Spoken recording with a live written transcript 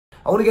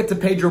I want to get to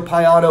Pedro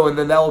Payano, and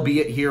then that will be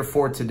it here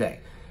for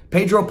today.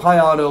 Pedro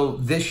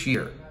Payano this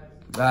year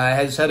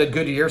has had a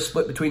good year,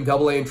 split between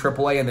AA and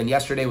AAA, and then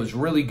yesterday was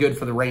really good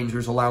for the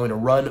Rangers, allowing a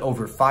run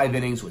over 5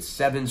 innings with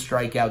 7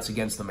 strikeouts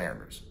against the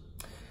Mariners.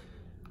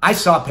 I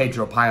saw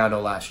Pedro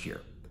Payano last year.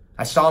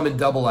 I saw him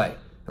in AA, and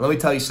let me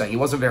tell you something, he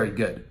wasn't very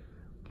good.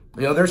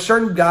 You know, there's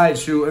certain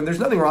guys who, and there's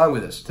nothing wrong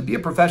with this, to be a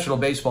professional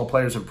baseball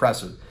player is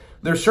impressive.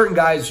 There's certain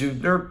guys who,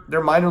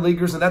 they're minor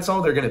leaguers, and that's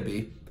all they're going to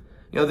be.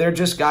 You know, they're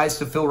just guys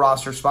to fill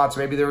roster spots.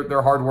 Maybe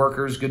they're hard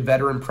workers, good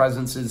veteran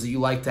presences that you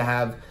like to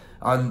have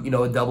on, you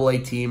know, a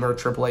AA team or a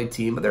AAA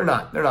team, but they're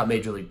not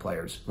major league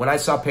players. When I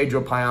saw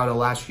Pedro Payano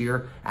last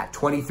year at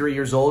 23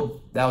 years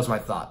old, that was my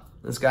thought.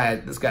 This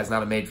guy's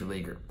not a major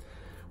leaguer.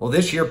 Well,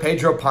 this year,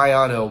 Pedro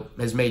Payano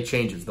has made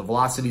changes. The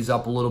velocity's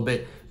up a little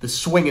bit. The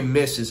swing and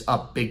miss is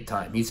up big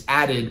time. He's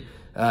added,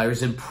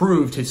 he's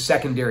improved his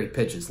secondary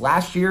pitches.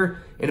 Last year,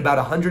 in about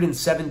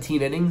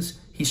 117 innings,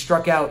 he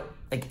struck out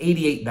like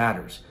 88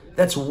 batters.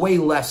 That's way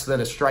less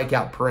than a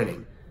strikeout per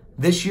inning.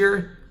 This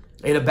year,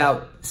 in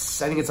about, I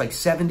think it's like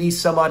 70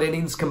 some odd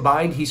innings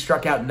combined, he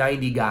struck out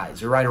 90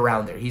 guys, or right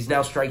around there. He's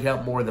now striking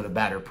out more than a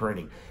batter per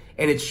inning.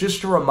 And it's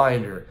just a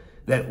reminder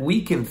that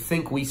we can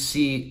think we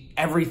see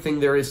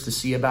everything there is to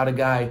see about a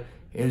guy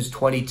who's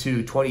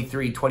 22,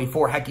 23,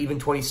 24, heck, even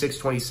 26,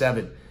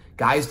 27.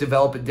 Guys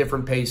develop at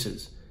different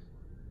paces.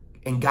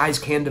 And guys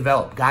can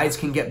develop. Guys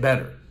can get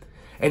better.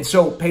 And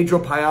so Pedro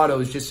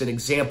Payano is just an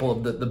example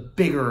of the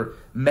bigger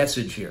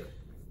message here.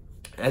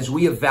 As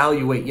we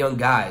evaluate young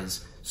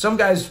guys, some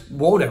guys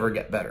won't ever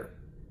get better.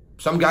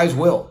 Some guys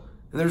will.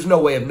 And there's no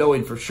way of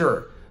knowing for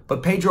sure.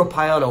 But Pedro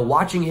Payano,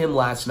 watching him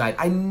last night,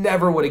 I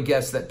never would have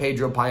guessed that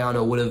Pedro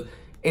Payano would have,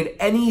 in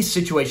any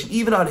situation,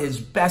 even on his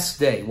best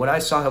day, when I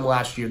saw him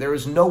last year, there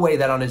was no way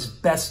that on his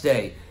best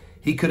day,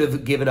 he could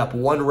have given up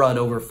 1 run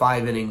over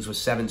 5 innings with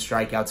 7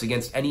 strikeouts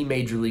against any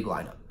major league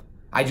lineup.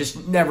 I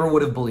just never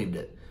would have believed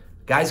it.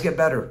 Guys get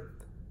better.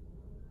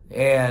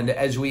 And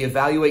as we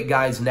evaluate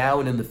guys now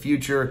and in the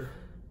future,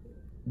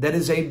 that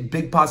is a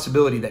big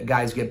possibility that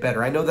guys get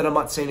better. I know that I'm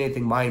not saying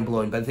anything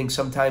mind-blowing, but I think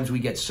sometimes we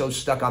get so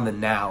stuck on the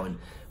now and,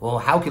 well,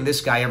 how can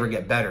this guy ever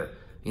get better?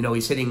 You know,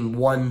 he's hitting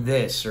 1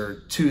 this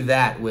or 2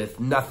 that with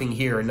nothing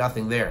here and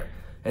nothing there.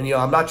 And, you know,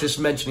 I'm not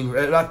thinking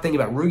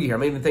about Rugi here.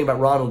 I'm even thinking about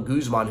Ronald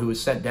Guzman, who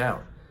was sent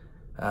down.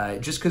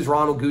 Just because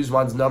Ronald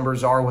Guzman's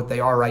numbers are what they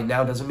are right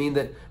now doesn't mean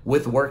that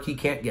with work he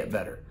can't get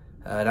better.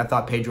 And I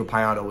thought Pedro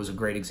Payano was a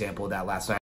great example of that last night.